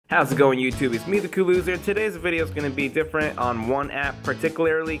How's it going, YouTube? It's me, the Cool Loser. Today's video is going to be different on one app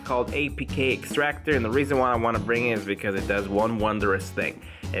particularly called APK Extractor, and the reason why I want to bring it is because it does one wondrous thing.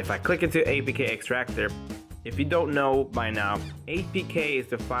 If I click into APK Extractor, if you don't know by now, APK is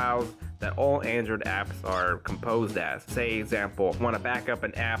the files that all Android apps are composed as. Say, example, want to back up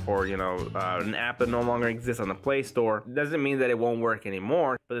an app or, an app that no longer exists on the Play Store. It doesn't mean that it won't work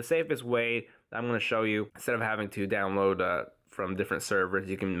anymore, but the safest way I'm going to show you, instead of having to download from different servers,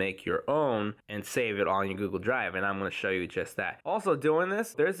 you can make your own and save it on your Google Drive, and I'm going to show you just that. Also doing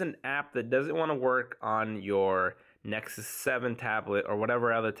this, there's an app that doesn't want to work on your Nexus 7 tablet or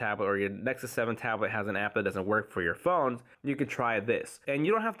whatever other tablet, or your Nexus 7 tablet has an app that doesn't work for your phones. You can try this, and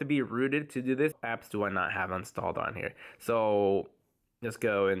you don't have to be rooted to do this. Apps do I not have installed on here? So let's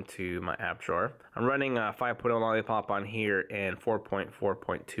go into my app drawer. I'm running 5.0 Lollipop on here and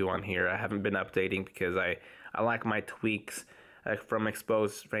 4.4.2 on here. I haven't been updating because I like my tweaks from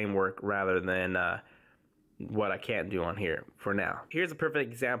exposed framework rather than what I can't do on here for now. Here's a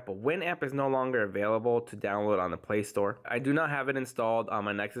perfect example. Winamp is no longer available to download on the Play Store. I do not have it installed on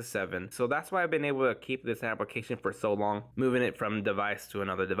my Nexus 7, so that's why I've been able to keep this application for so long, moving it from device to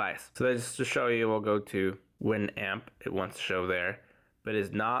another device. So just to show you, we'll go to Winamp. It wants to show there, but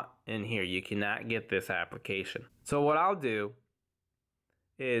it's not in here. You cannot get this application. So what I'll do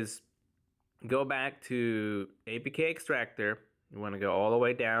is go back to APK Extractor. You want to go all the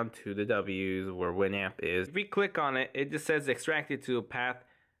way down to the W's where Winamp is. If we click on it, it just says extracted to a path.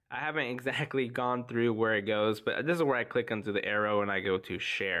 I haven't exactly gone through where it goes, but this is where I click onto the arrow and I go to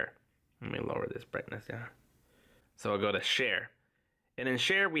share. Let me lower this brightness down. So I'll go to share. And in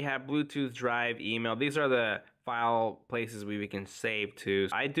share, we have Bluetooth, Drive, email. These are the file places we can save to.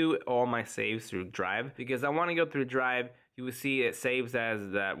 I do all my saves through Drive because I want to go through Drive. You will see it saves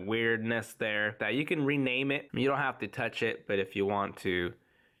as that weirdness there that you can rename it. You don't have to touch it, but if you want to,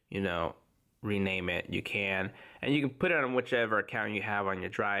 rename it, you can. And you can put it on whichever account you have on your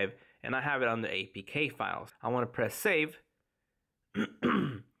Drive. And I have it on the APK files. I want to press save.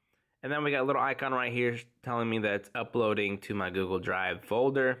 And then we got a little icon right here telling me that it's uploading to my Google Drive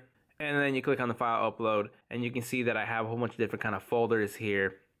folder. And then you click on the file upload, and you can see that I have a whole bunch of different kind of folders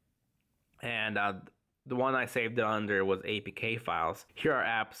here. And the one I saved it under was APK files. Here are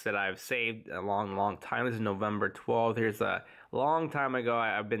apps that I've saved a long time. This is November 12th. Here's a long time ago.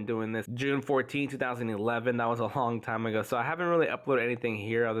 I've been doing this. June 14, 2011. That was a long time ago. So I haven't really uploaded anything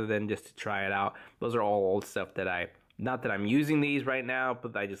here other than just to try it out. Those are all old stuff that not that I'm using these right now,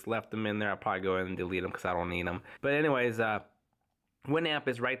 but I just left them in there. I'll probably go ahead and delete them because I don't need them. But anyways, Winamp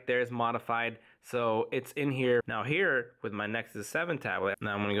is right there. It's modified, so it's in here. Now here with my Nexus 7 tablet,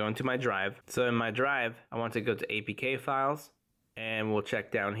 now I'm going to go into my Drive. So in my Drive, I want to go to APK files, and we'll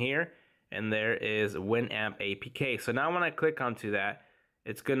check down here, and there is Winamp APK. So now when I click onto that,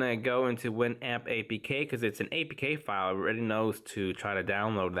 it's going to go into Winamp APK because it's an APK file. It already knows to try to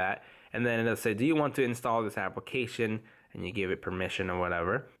download that, and then it'll say, do you want to install this application? And you give it permission or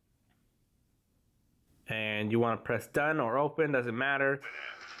whatever. And you want to press done or open, doesn't matter.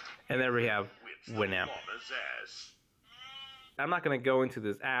 And there we have Winamp. I'm not going to go into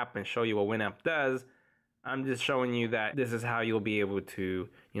this app and show you what Winamp does. I'm just showing you that this is how you'll be able to,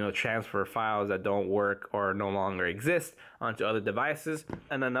 transfer files that don't work or no longer exist onto other devices.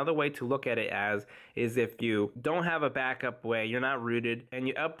 And another way to look at it is if you don't have a backup way, you're not rooted, and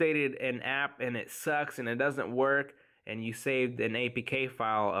you updated an app and it sucks and it doesn't work, and you saved an APK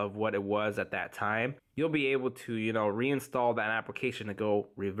file of what it was at that time, you'll be able to, reinstall that application to go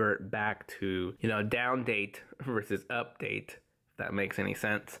revert back to, down date versus update, if that makes any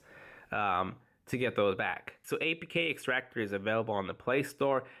sense, to get those back. So APK Extractor is available on the Play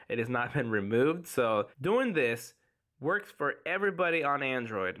Store. It has not been removed. So doing this works for everybody on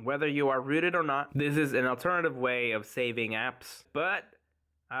Android, whether you are rooted or not. This is an alternative way of saving apps, but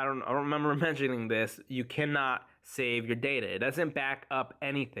I don't remember mentioning this. You cannot save your data. It doesn't back up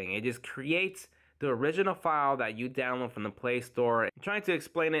anything. It just creates the original file that you download from the Play Store. I'm trying to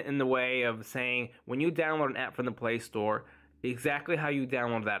explain it in the way of saying when you download an app from the Play Store, exactly how you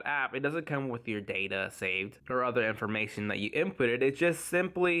download that app, it doesn't come with your data saved or other information that you inputted. It just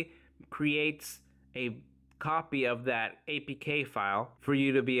simply creates a copy of that APK file for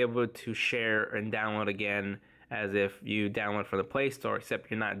you to be able to share and download again as if you download from the Play Store, except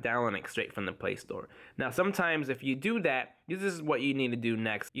you're not downloading straight from the Play Store. Now, sometimes if you do that, this is what you need to do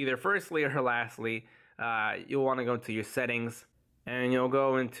next. Either firstly or lastly, you'll want to go to your settings, and you'll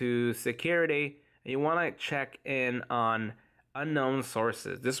go into security, and you want to check in on unknown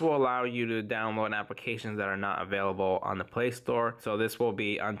sources. This will allow you to download applications that are not available on the Play Store. So this will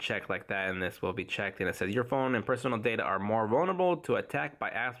be unchecked like that, and this will be checked, and it says your phone and personal data are more vulnerable to attack by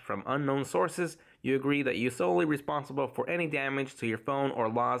apps from unknown sources. You agree that you're solely responsible for any damage to your phone or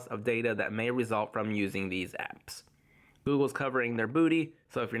loss of data that may result from using these apps. Google's covering their booty,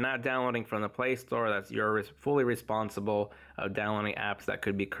 so if you're not downloading from the Play Store, that's you're fully responsible of downloading apps that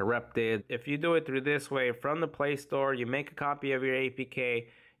could be corrupted. If you do it through this way from the Play Store, you make a copy of your APK,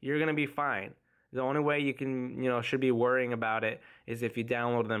 you're gonna be fine. The only way you can, should be worrying about it is if you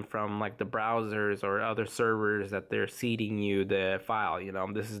download them from like the browsers or other servers that they're seeding you the file.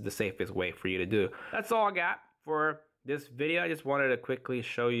 This is the safest way for you to do. That's all I got for this video. I just wanted to quickly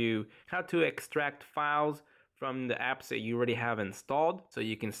show you how to extract files from the apps that you already have installed, so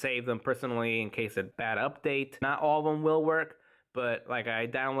you can save them personally in case of bad update. Not all of them will work, but like I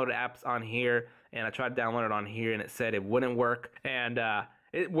downloaded apps on here and I tried to download it on here and it said it wouldn't work, and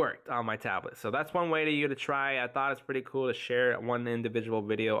it worked on my tablet. So that's one way to try. I thought it's pretty cool to share one individual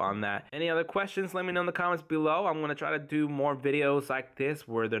video on that. Any other questions, let me know in the comments below. I'm gonna try to do more videos like this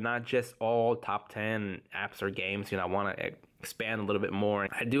where they're not just all top 10 apps or games. I wanna expand a little bit more.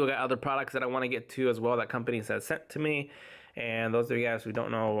 I do got other products that I want to get to as well that companies have sent to me. And those of you guys who don't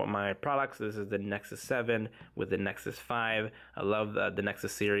know what my products, this is the Nexus 7 with the Nexus 5. I love the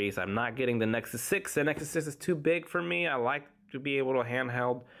Nexus series. I'm not getting the Nexus 6. The Nexus 6 is too big for me. I like to be able to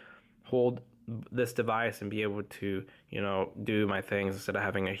handheld hold this device and be able to, do my things instead of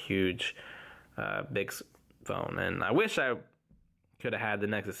having a huge, big phone. And I wish I could have had the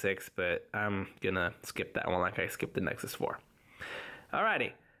Nexus 6, but I'm gonna skip that one like I skipped the Nexus 4.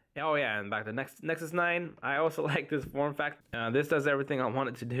 Alrighty. Oh yeah, and back to Nexus 9. I also like this form factor. This does everything I want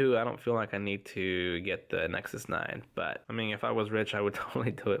it to do. I don't feel like I need to get the Nexus 9. But, I mean, if I was rich, I would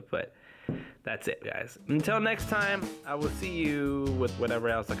totally do it. But that's it, guys. Until next time, I will see you with whatever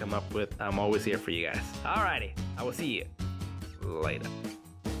else I come up with. I'm always here for you guys. Alrighty. I will see you later.